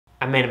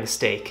made a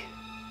mistake,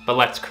 but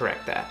let's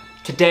correct that.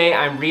 Today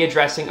I'm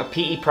readdressing a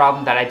PE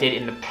problem that I did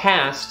in the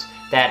past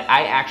that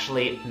I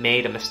actually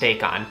made a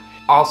mistake on.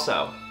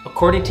 Also,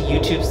 according to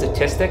YouTube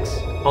statistics,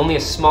 only a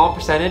small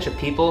percentage of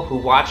people who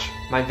watch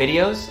my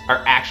videos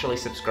are actually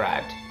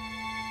subscribed.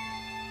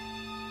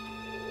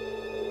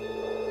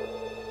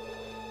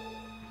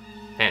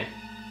 Man,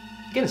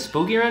 getting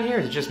spooky around here, or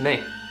is it just me?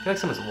 I feel like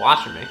someone's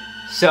watching me.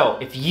 So,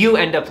 if you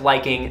end up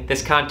liking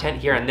this content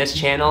here on this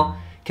channel,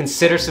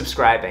 consider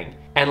subscribing.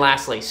 And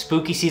lastly,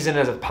 spooky season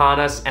is upon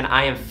us, and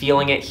I am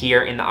feeling it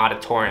here in the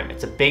Auditorium.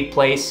 It's a big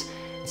place.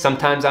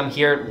 Sometimes I'm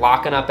here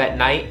locking up at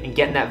night and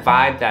getting that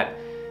vibe that,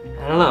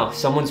 I don't know,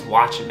 someone's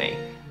watching me.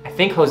 I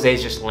think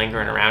Jose's just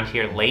lingering around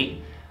here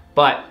late,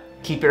 but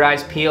keep your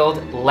eyes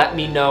peeled. Let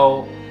me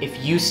know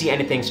if you see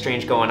anything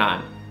strange going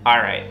on. All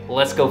right,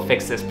 let's go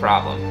fix this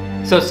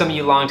problem. So some of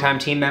you longtime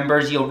team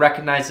members, you'll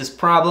recognize this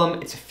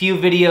problem. It's a few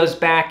videos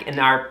back in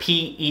our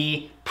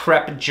PE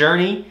prep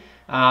journey,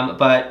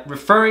 but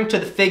referring to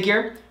the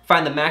figure,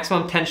 find the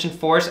maximum tension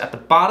force at the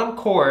bottom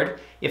chord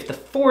if the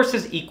force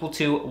is equal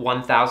to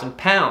 1,000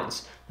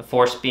 pounds. The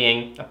force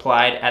being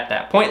applied at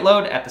that point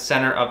load at the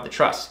center of the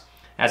truss,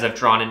 as I've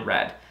drawn in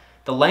red.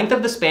 The length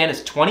of the span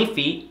is 20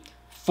 feet,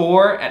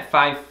 4 at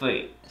 5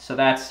 feet. So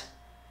that's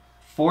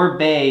 4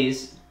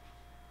 bays,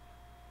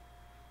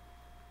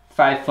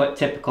 5 foot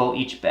typical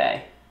each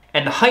bay.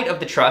 And the height of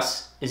the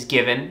truss is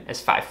given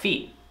as 5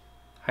 feet.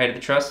 Height of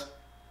the truss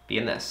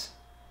being this,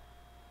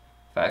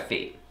 5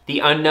 feet. The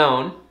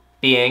unknown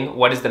being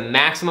what is the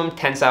maximum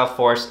tensile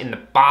force in the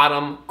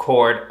bottom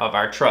chord of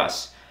our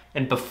truss.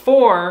 And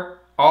before,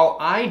 all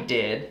I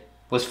did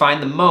was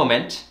find the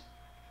moment,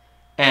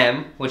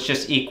 M, which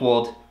just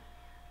equaled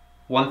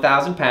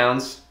 1,000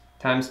 pounds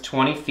times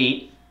 20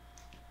 feet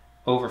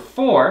over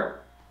 4,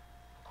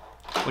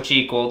 which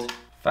equaled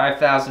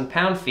 5,000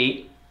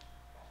 pound-feet,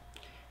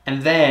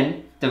 and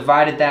then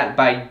divided that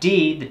by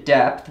D, the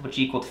depth, which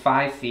equaled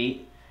 5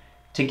 feet,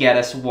 to get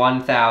us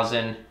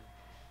 1,000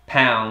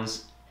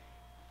 pounds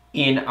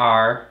in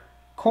our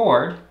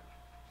chord,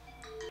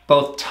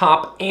 both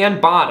top and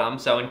bottom,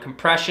 so in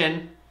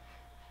compression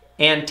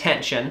and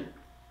tension,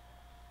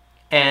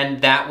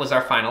 and that was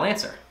our final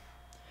answer.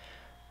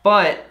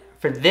 But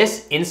for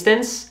this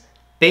instance,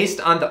 based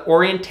on the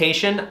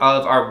orientation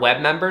of our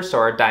web members, so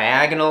our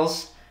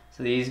diagonals,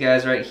 so these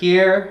guys right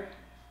here,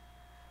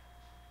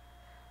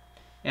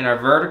 and our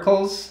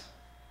verticals,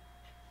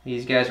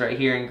 these guys right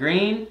here in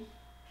green,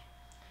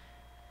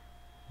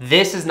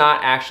 this is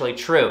not actually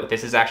true.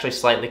 This is actually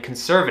slightly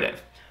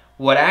conservative.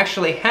 What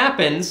actually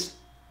happens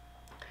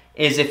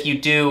is if you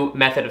do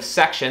method of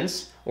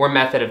sections or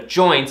method of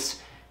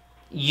joints,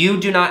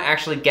 you do not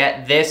actually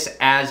get this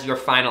as your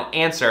final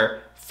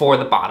answer for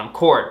the bottom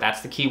chord.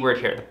 That's the key word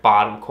here, the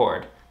bottom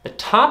chord. The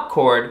top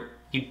chord,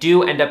 you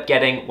do end up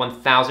getting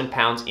 1,000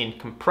 pounds in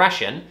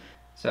compression.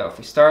 So if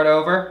we start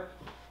over,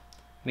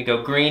 we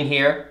go green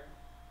here.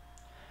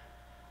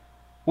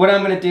 What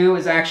I'm gonna do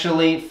is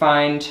actually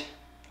find,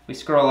 if we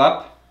scroll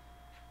up,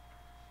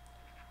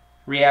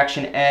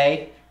 reaction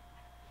A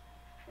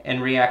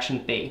and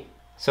reaction B.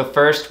 So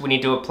first we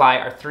need to apply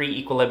our 3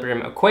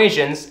 equilibrium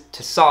equations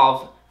to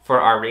solve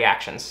for our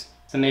reactions.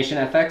 Summation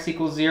Fx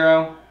equals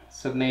 0,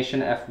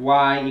 summation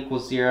Fy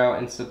equals 0,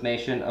 and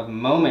summation of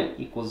moment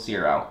equals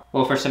 0.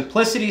 Well, for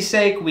simplicity's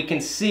sake, we can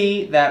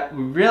see that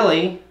we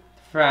really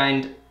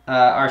find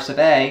R sub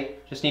A,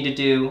 just need to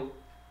do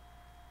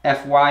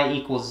Fy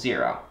equals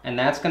 0, and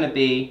that's going to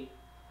be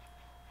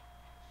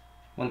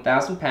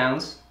 1,000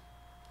 pounds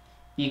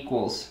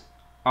equals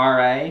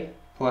Ra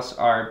plus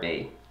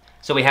Rb.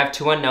 So we have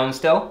 2 unknowns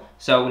still,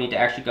 so we need to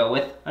actually go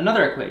with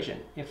another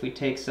equation. If we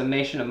take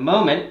summation of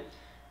moment,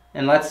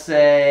 and let's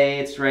say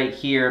it's right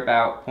here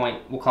about point,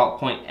 we'll call it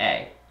point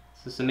A.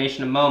 So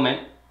summation of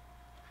moment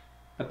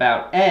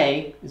about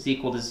A is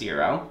equal to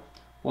 0.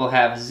 We'll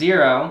have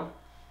 0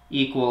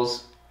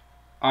 equals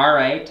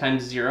Ra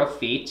times 0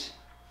 feet,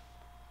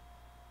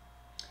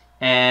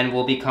 and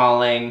we'll be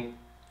calling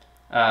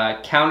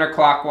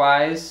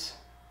counterclockwise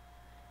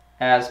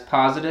as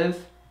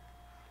positive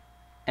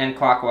and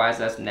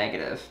clockwise as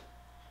negative.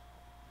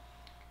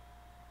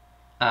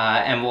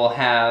 And we'll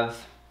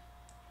have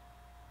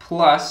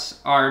plus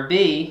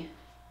Rb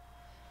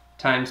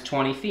times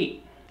 20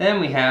 feet. Then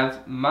we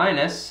have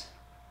minus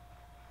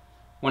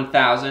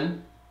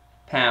 1,000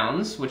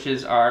 pounds, which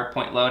is our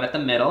point load at the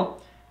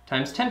middle,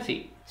 times 10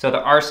 feet. So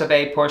the R sub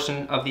A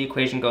portion of the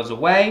equation goes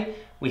away.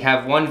 We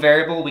have one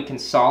variable we can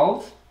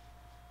solve.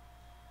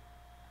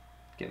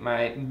 Get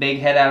my big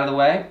head out of the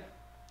way.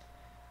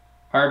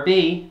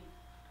 Rb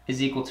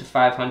is equal to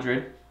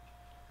 500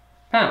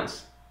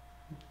 pounds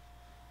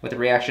with a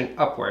reaction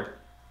upward.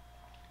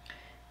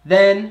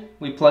 Then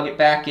we plug it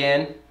back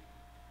in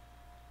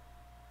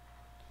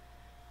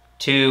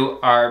to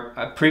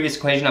our previous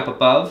equation up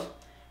above,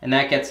 and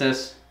that gets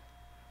us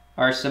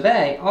R sub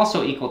A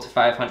also equal to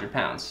 500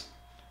 pounds.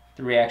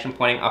 The reaction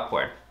pointing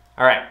upward.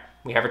 All right,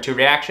 we have our 2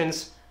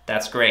 reactions.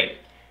 That's great.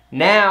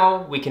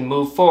 Now we can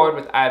move forward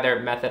with either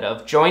method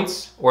of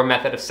joints or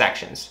method of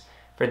sections.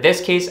 For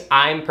this case,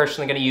 I'm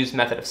personally going to use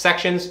method of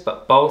sections,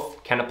 but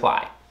both can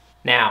apply.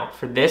 Now,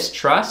 for this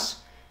truss,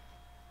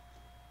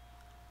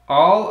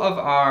 all of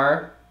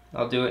our,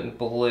 I'll do it in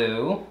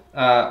blue,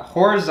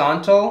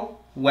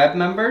 horizontal web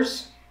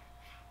members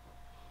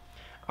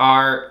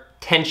are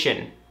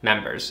tension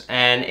members.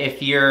 And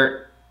if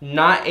you're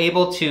not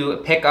able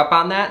to pick up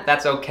on that,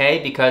 that's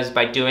okay, because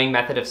by doing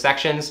method of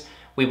sections,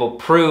 we will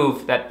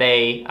prove that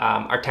they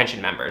are tension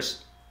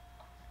members.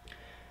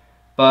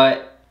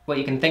 But what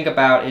you can think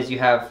about is you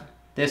have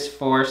this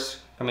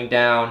force coming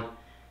down,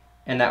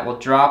 and that will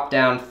drop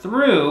down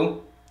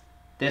through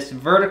this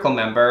vertical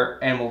member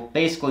and will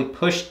basically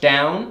push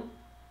down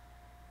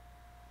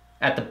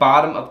at the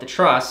bottom of the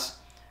truss,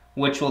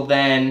 which will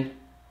then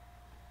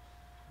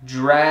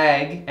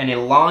drag and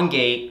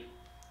elongate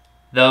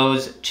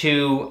those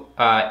two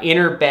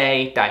inner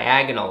bay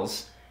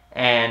diagonals,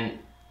 and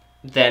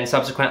then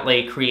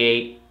subsequently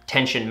create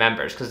tension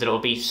members, because it'll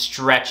be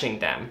stretching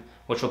them,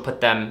 which will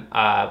put them,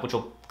 which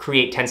will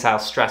create tensile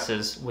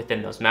stresses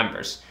within those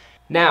members.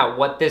 Now,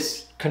 what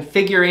this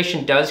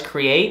configuration does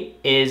create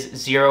is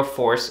zero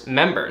force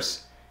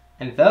members,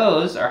 and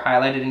those are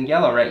highlighted in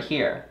yellow right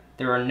here.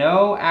 There are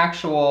no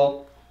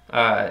actual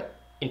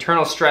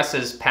internal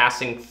stresses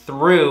passing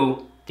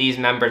through these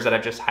members that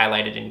I've just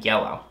highlighted in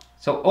yellow.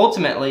 So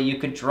ultimately, you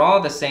could draw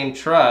the same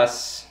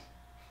truss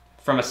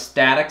from a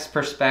statics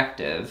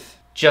perspective,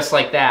 just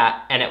like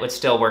that, and it would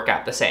still work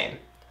out the same.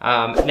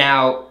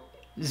 Now,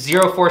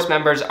 zero force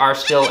members are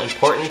still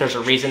important. There's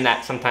a reason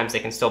that sometimes they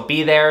can still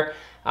be there.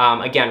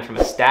 Again, from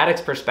a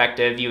statics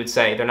perspective, you would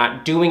say they're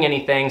not doing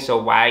anything,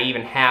 so why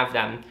even have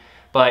them?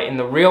 But in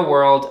the real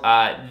world,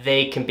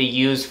 they can be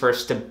used for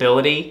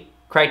stability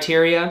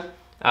criteria.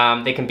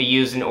 They can be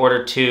used in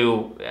order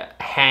to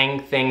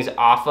hang things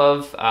off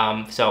of.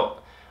 So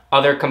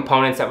other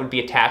components that would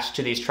be attached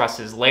to these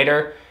trusses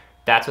later,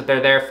 that's what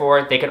they're there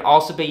for. They could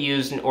also be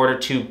used in order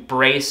to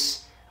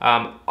brace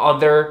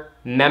other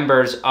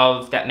members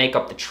that make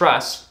up the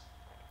truss,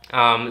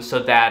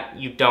 so that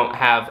you don't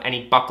have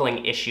any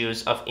buckling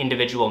issues of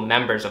individual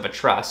members of a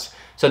truss.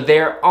 So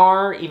there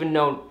are, even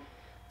though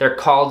they're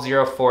called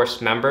zero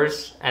force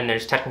members and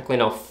there's technically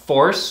no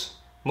force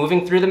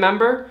moving through the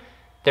member,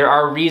 there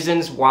are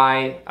reasons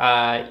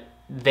why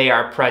they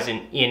are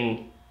present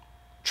in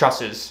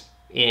trusses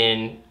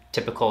in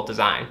typical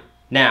design.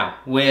 Now,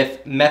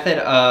 with method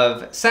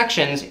of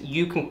sections,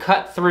 you can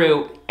cut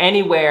through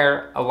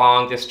anywhere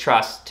along this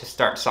truss to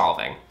start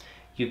solving.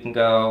 You can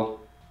go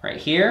right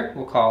here,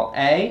 we'll call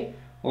A,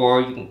 or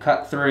you can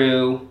cut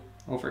through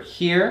over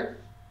here,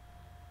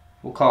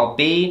 we'll call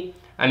B.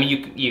 I mean,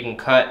 you can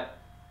cut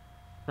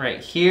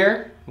right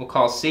here, we'll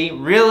call C.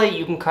 Really,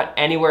 you can cut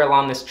anywhere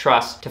along this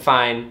truss to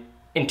find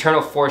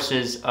internal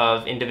forces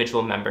of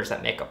individual members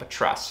that make up a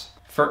truss.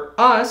 For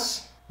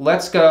us,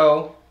 let's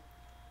go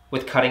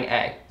with cutting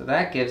A. So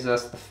that gives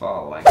us the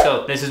following.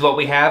 So this is what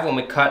we have when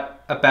we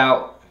cut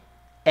about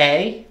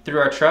A through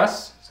our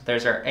truss. So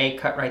there's our A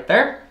cut right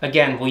there.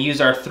 Again, we'll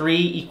use our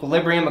three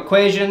equilibrium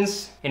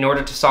equations in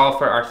order to solve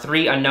for our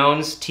three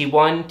unknowns,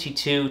 T1,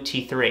 T2,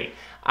 T3.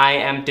 I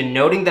am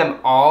denoting them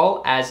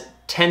all as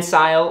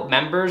tensile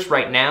members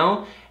right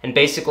now. And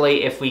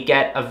basically, if we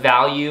get a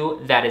value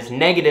that is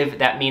negative,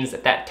 that means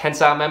that that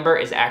tensile member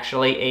is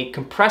actually a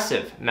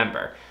compressive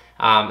member.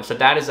 So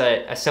that is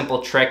a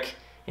simple trick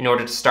in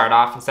order to start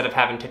off, instead of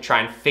having to try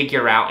and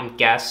figure out and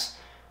guess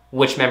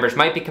which members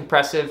might be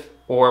compressive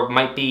or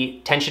might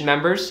be tension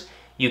members.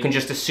 You can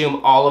just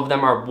assume all of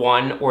them are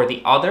one or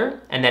the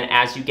other, and then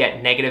as you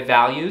get negative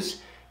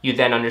values, you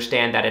then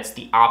understand that it's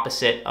the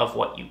opposite of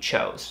what you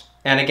chose.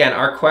 And again,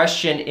 our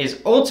question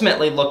is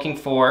ultimately looking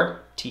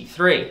for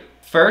T3.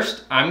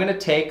 First, I'm going to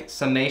take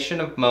summation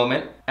of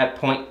moment at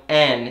point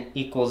N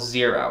equals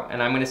 0,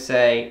 and I'm going to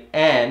say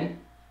N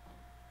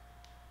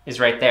is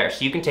right there.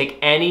 So you can take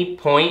any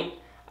point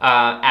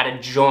at a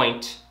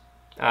joint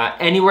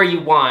anywhere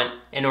you want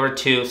in order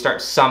to start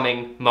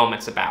summing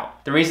moments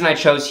about. The reason I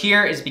chose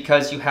here is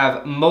because you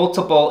have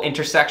multiple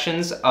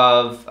intersections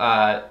of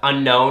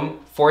unknown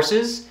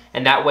forces,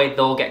 and that way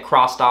they'll get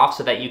crossed off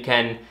so that you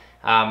can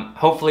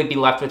hopefully be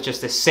left with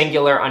just a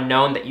singular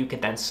unknown that you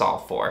could then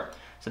solve for.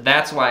 So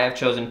that's why I've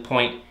chosen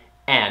point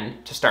N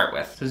to start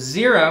with. So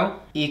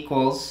 0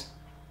 equals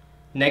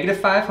negative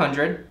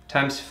 500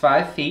 times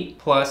 5 feet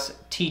plus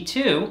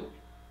T2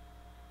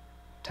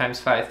 times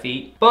 5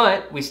 feet,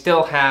 but we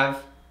still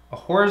have a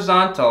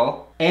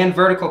horizontal and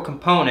vertical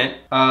component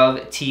of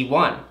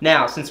T1.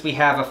 Now, since we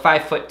have a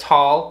 5 foot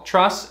tall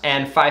truss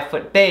and 5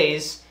 foot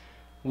bays,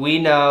 we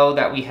know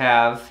that we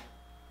have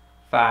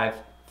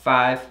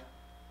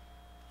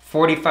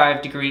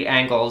 45 degree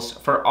angles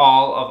for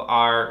all of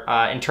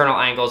our internal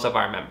angles of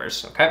our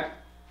members, okay?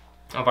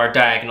 Of our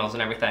diagonals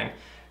and everything.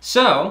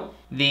 So,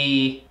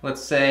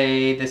 let's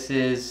say this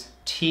is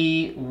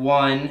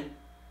T1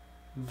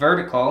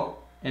 vertical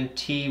and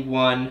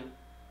T1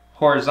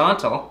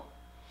 horizontal.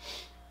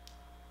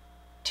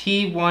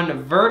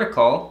 T1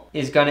 vertical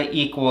is going to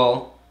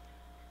equal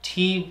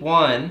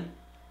T1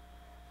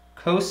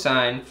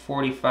 cosine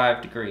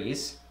 45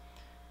 degrees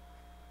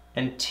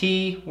and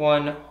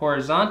T1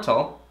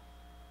 horizontal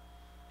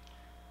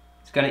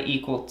is going to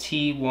equal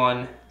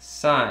T1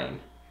 sine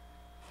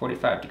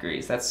 45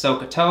 degrees. That's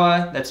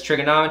SOHCAHTOA, that's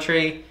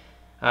trigonometry.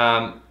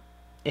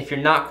 If you're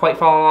not quite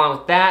following along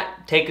with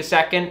that, take a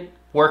second,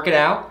 work it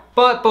out.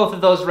 But both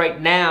of those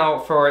right now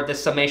for the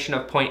summation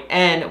of point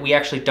N, we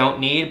actually don't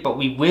need, but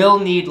we will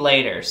need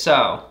later.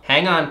 So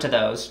hang on to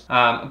those.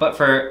 But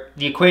for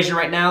the equation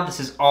right now, this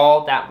is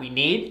all that we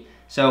need.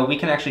 So we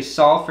can actually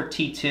solve for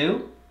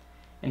T2.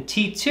 And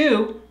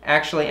T2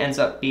 actually ends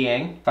up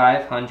being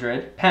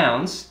 500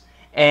 pounds.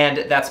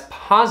 And that's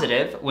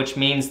positive, which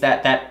means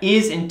that that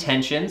is in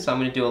tension. So I'm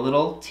going to do a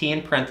little T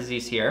in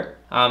parentheses here.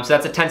 So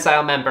that's a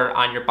tensile member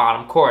on your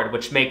bottom chord,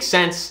 which makes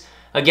sense.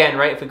 Again,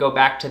 right, if we go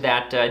back to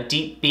that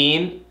deep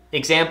beam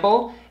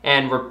example,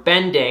 and we're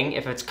bending,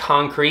 if it's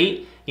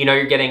concrete, you know,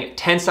 you're getting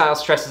tensile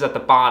stresses at the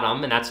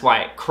bottom, and that's why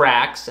it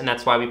cracks, and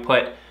that's why we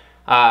put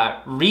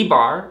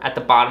rebar at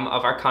the bottom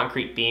of our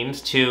concrete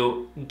beams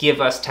to give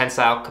us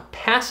tensile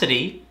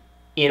capacity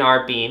in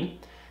our beam.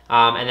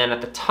 And then at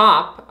the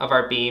top of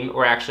our beam,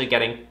 we're actually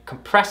getting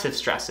compressive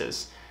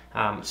stresses.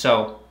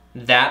 So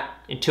that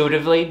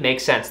intuitively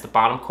makes sense. The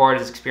bottom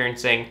chord is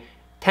experiencing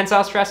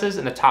tensile stresses,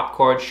 and the top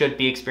chord should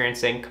be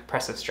experiencing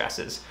compressive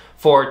stresses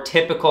for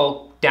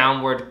typical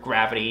downward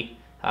gravity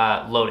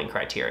loading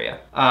criteria.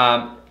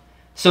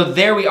 So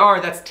there we are.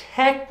 That's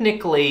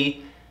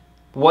technically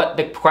what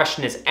the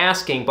question is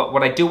asking, but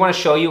what I do want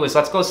to show you is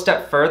let's go a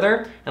step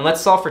further and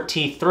let's solve for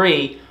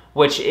T3,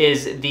 which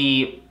is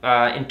the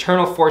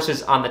internal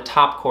forces on the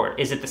top chord.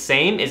 Is it the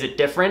same? Is it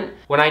different?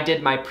 When I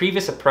did my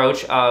previous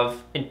approach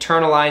of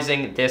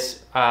internalizing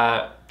this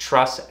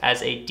truss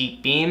as a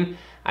deep beam,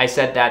 I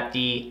said that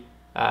the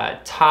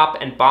top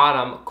and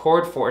bottom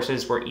chord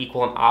forces were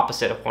equal and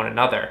opposite of one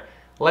another.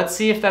 Let's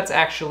see if that's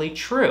actually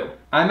true.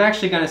 I'm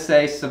actually going to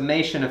say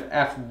summation of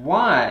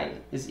Fy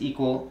is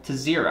equal to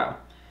 0.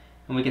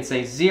 And we can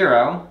say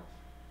 0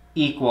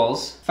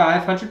 equals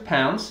 500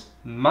 pounds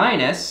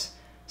minus,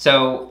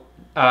 so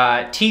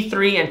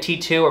T3 and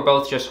T2 are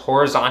both just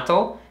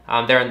horizontal.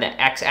 They're in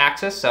the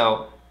x-axis,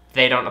 so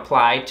they don't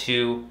apply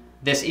to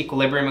this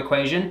equilibrium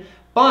equation.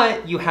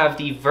 But you have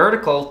the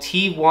vertical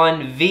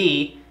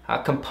T1V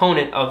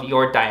component of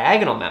your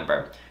diagonal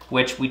member,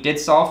 which we did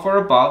solve for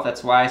above.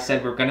 That's why I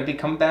said we're going to be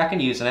coming back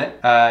and using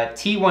it.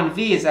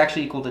 T1V is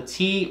actually equal to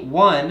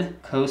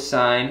T1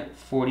 cosine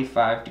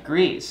 45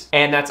 degrees.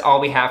 And that's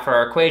all we have for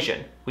our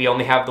equation. We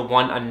only have the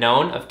one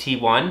unknown of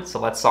T1, so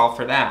let's solve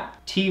for that.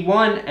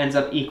 T1 ends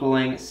up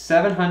equaling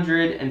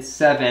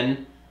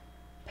 707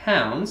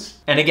 pounds.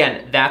 And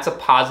again, that's a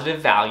positive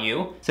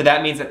value, so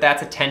that means that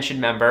that's a tension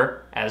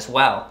member as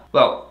well.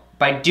 Well,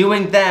 by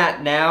doing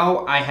that,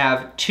 now I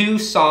have 2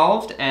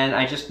 solved, and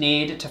I just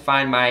need to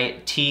find my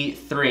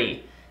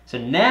T3. So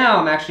now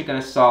I'm actually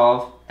going to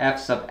solve f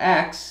sub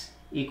x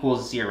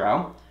equals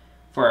 0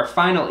 for our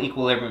final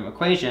equilibrium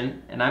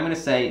equation, and I'm going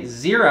to say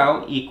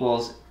 0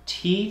 equals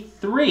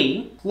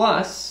T3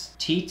 plus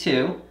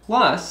T2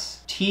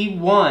 plus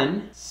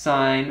T1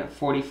 sine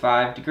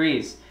 45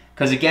 degrees.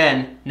 Because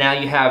again, now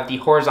you have the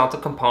horizontal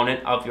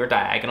component of your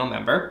diagonal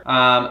member,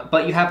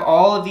 but you have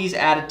all of these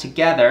added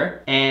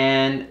together,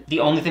 and the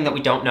only thing that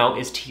we don't know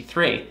is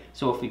T3.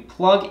 So if we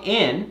plug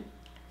in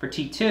for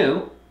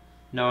T2,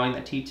 knowing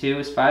that T2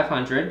 is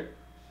 500,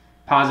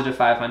 positive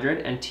 500,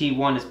 and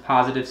T1 is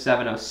positive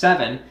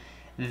 707,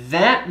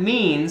 that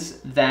means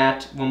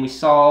that when we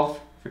solve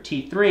for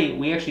T3,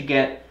 we actually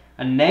get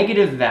a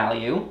negative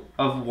value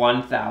of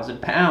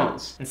 1,000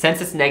 pounds. And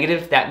since it's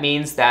negative, that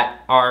means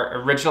that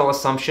our original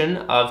assumption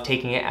of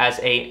taking it as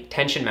a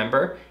tension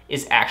member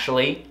is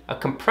actually a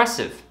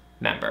compressive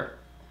member.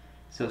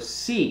 So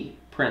C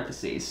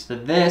parentheses. So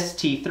this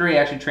T3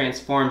 actually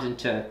transforms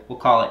into, we'll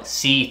call it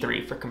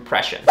C3 for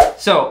compression.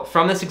 So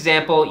from this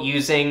example,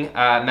 using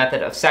a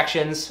method of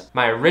sections,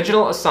 my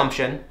original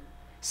assumption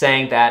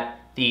saying that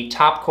the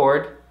top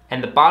chord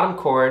and the bottom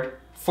chord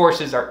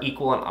forces are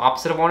equal and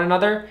opposite of one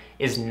another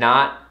is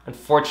not,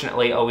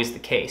 unfortunately, always the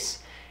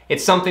case.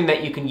 It's something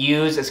that you can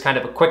use as kind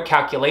of a quick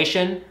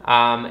calculation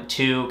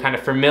to kind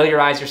of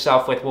familiarize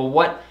yourself with,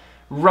 well,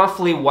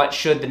 roughly what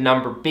should the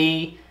number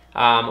be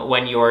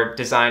when you're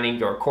designing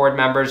your chord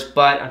members,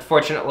 but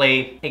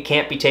unfortunately, it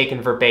can't be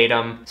taken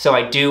verbatim, so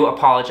I do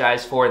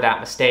apologize for that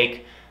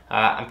mistake.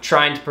 I'm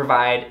trying to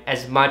provide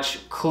as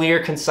much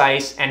clear,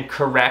 concise, and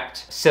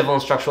correct civil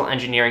and structural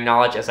engineering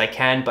knowledge as I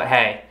can, but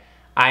hey,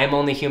 I am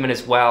only human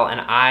as well, and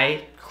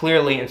I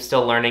clearly am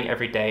still learning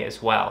every day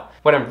as well.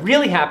 What I'm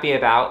really happy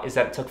about is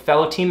that it took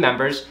fellow team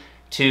members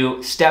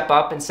to step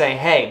up and say,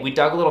 hey, we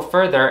dug a little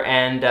further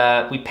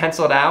and we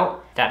penciled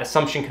out that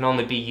assumption can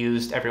only be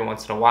used every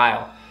once in a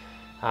while.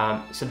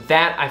 So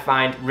that I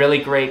find really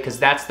great, because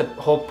that's the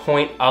whole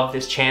point of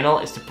this channel,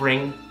 is to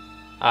bring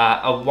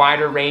a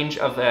wider range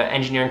of the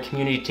engineering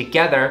community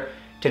together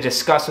to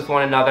discuss with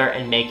one another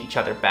and make each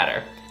other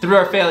better. Through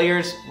our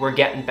failures, we're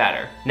getting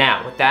better.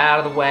 Now, with that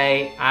out of the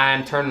way,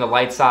 I'm turning the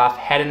lights off,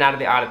 heading out of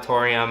the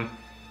auditorium.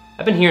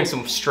 I've been hearing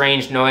some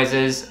strange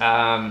noises.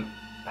 Man,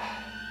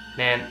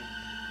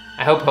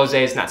 I hope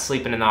Jose is not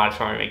sleeping in the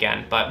auditorium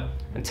again, but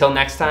until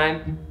next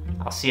time,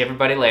 I'll see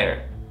everybody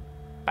later.